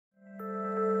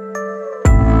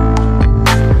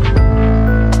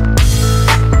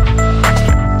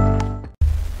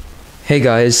Hey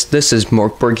guys, this is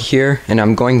MORGBORG here, and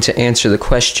I'm going to answer the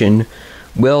question,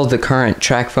 will the current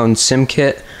Tracfone SIM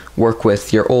Kit work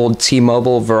with your old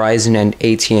T-Mobile, Verizon, and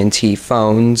AT&T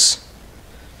phones?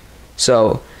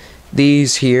 So,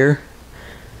 these here,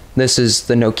 this is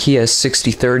the Nokia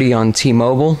 6030 on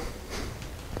T-Mobile.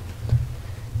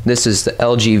 This is the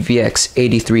LG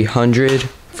VX8300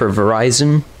 for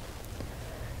Verizon.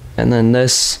 And then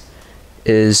this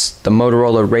is the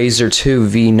Motorola Razr 2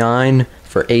 V9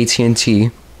 for AT&T.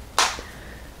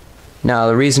 Now,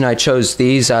 the reason I chose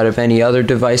these out of any other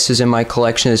devices in my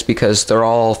collection is because they're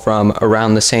all from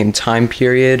around the same time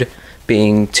period,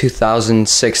 being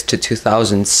 2006 to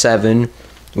 2007,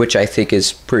 which I think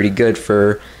is pretty good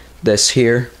for this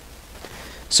here.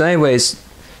 So anyways,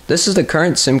 this is the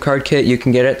current SIM card kit you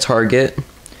can get at Target.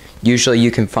 Usually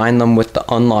you can find them with the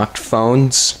unlocked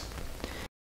phones.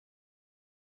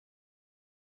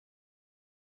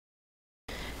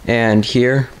 And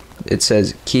here it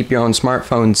says keep your own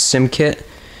smartphone SIM kit,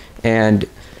 and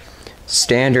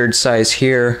standard size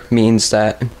here means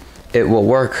that it will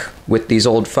work with these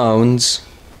old phones.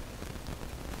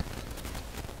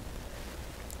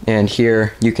 And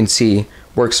here you can see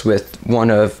works with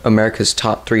one of America's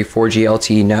top 3 4G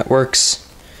LTE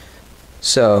networks.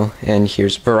 So, and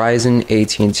here's Verizon,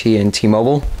 AT&T, and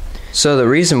T-Mobile. So the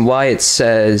reason why it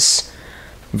says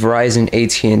Verizon,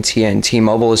 AT&T, and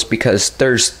T-Mobile is because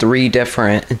there's 3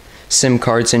 different SIM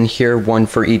cards in here, one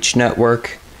for each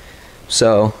network.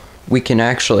 So we can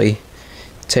actually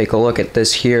take a look at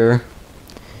this here.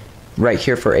 Right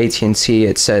here for AT&T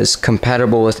it says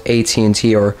compatible with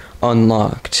AT&T or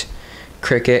unlocked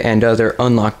Cricket and other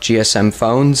unlocked GSM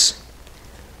phones.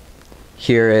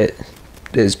 Here it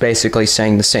is basically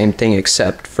saying the same thing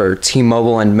except for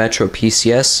T-Mobile and Metro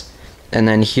PCS. And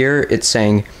then here it's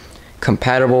saying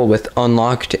compatible with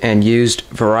unlocked and used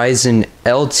Verizon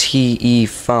LTE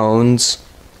phones.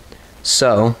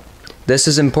 So this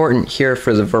is important here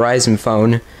for the Verizon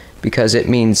phone because it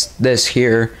means this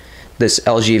here, this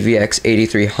LG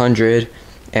VX8300,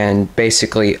 and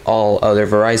basically all other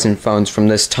Verizon phones from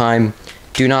this time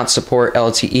do not support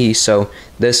LTE, so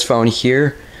this phone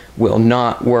here will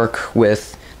not work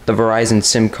with the Verizon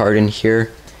SIM card in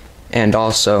here. And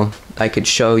also I could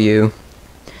show you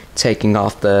taking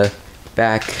off the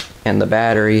back and the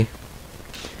battery.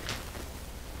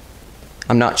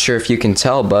 I'm not sure if you can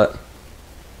tell, but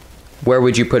where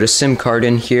would you put a SIM card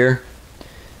in here?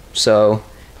 So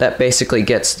that basically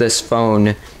gets this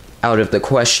phone out of the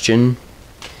question.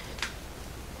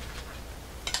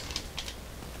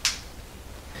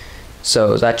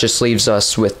 So that just leaves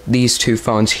us with these 2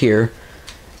 phones here.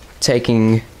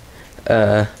 Taking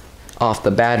off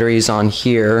the batteries on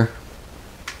here,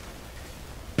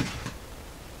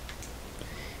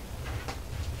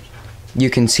 you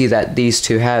can see that these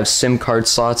 2 have SIM card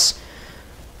slots.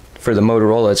 For the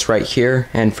Motorola it's right here,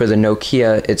 and for the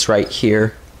Nokia it's right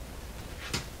here.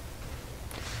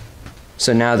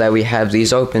 So now that we have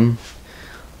these open,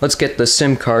 let's get the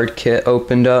SIM card kit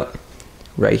opened up.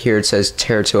 Right here it says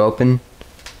tear to open.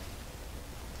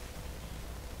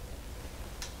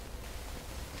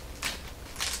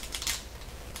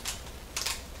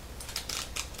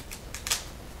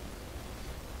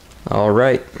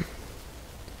 Alright.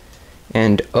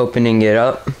 And opening it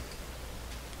up,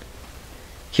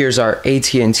 here's our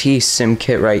AT&T SIM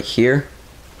kit right here.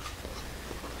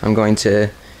 I'm going to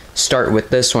start with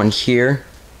this one here.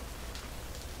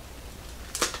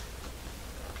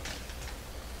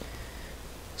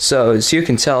 So as you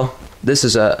can tell, this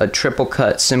is a triple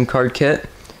cut SIM card kit.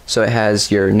 So it has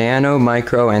your nano,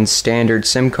 micro, and standard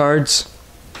SIM cards.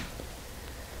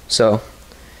 So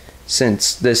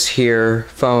since this here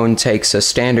phone takes a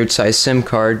standard size SIM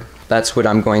card, that's what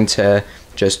I'm going to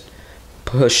just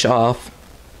push off.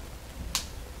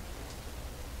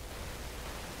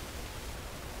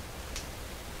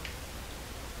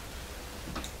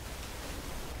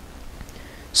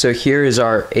 So here is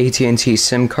our AT&T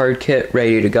SIM card kit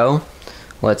ready to go.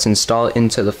 Let's install it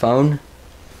into the phone.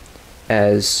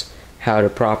 As how to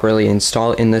properly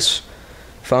install it in this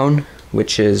phone,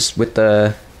 which is with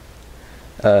the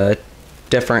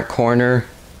different corner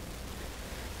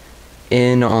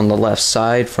in on the left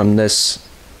side from this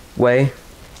way.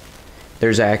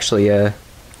 There's actually a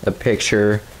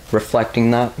picture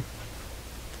reflecting that.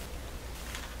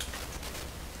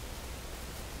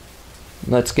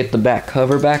 Let's get the back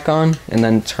cover back on and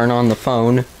then turn on the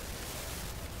phone.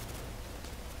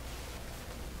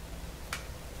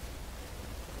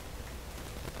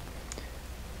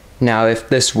 Now if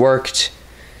this worked,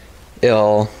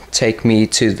 it'll take me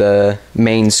to the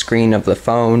main screen of the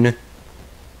phone.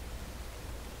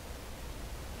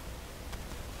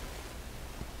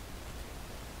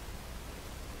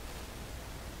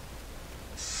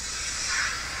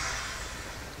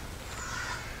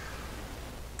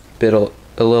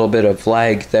 a little bit of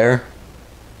lag there.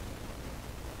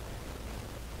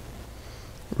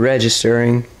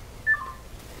 Registering.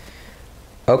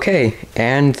 Okay,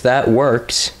 and that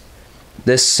works.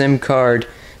 This SIM card,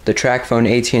 the Tracfone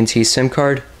AT&T SIM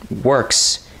card,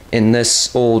 works in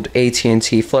this old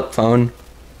AT&T flip phone.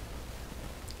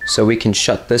 So we can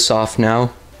shut this off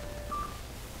now.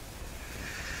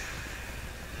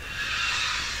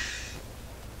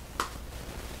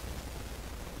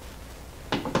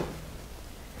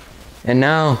 And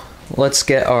now let's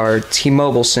get our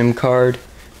T-Mobile SIM card,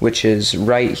 which is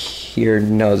right here.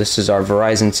 No, this is our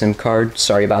Verizon SIM card.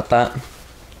 Sorry about that.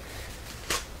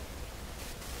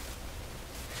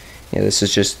 Yeah, this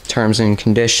is just terms and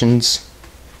conditions.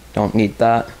 Don't need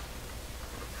that.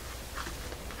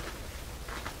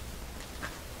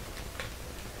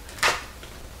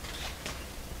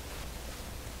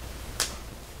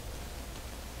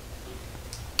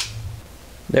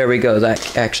 There we go,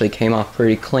 that actually came off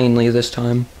pretty cleanly this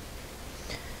time.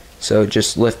 So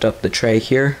just lift up the tray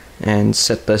here and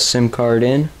set the SIM card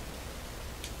in.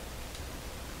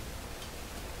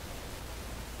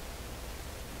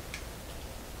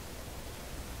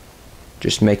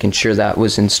 Just making sure that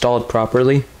was installed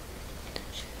properly.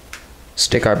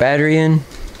 Stick our battery in,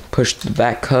 push the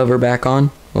back cover back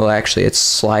on. Well, actually it's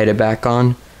slide it back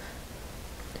on.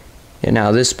 And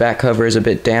now this back cover is a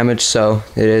bit damaged, so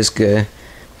it is good.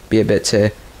 Be a bit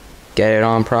to get it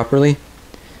on properly.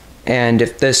 And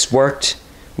if this worked,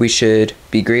 we should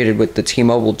be greeted with the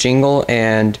T-Mobile jingle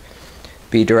and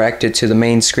be directed to the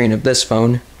main screen of this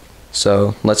phone.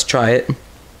 So let's try it.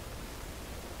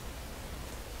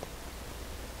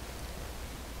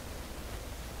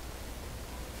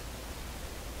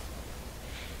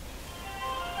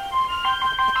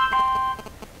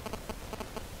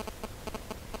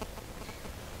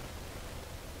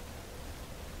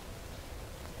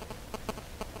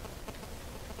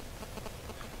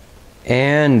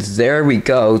 And there we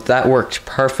go, that worked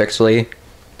perfectly.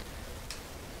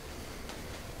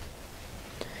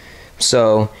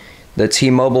 So the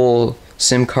T-Mobile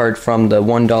SIM card from the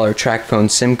 $1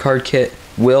 Tracfone SIM Card Kit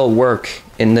will work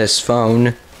in this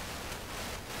phone.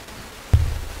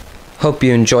 Hope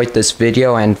you enjoyed this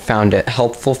video and found it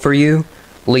helpful for you.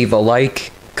 Leave a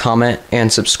like, comment,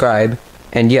 and subscribe.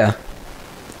 And yeah,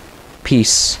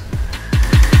 peace.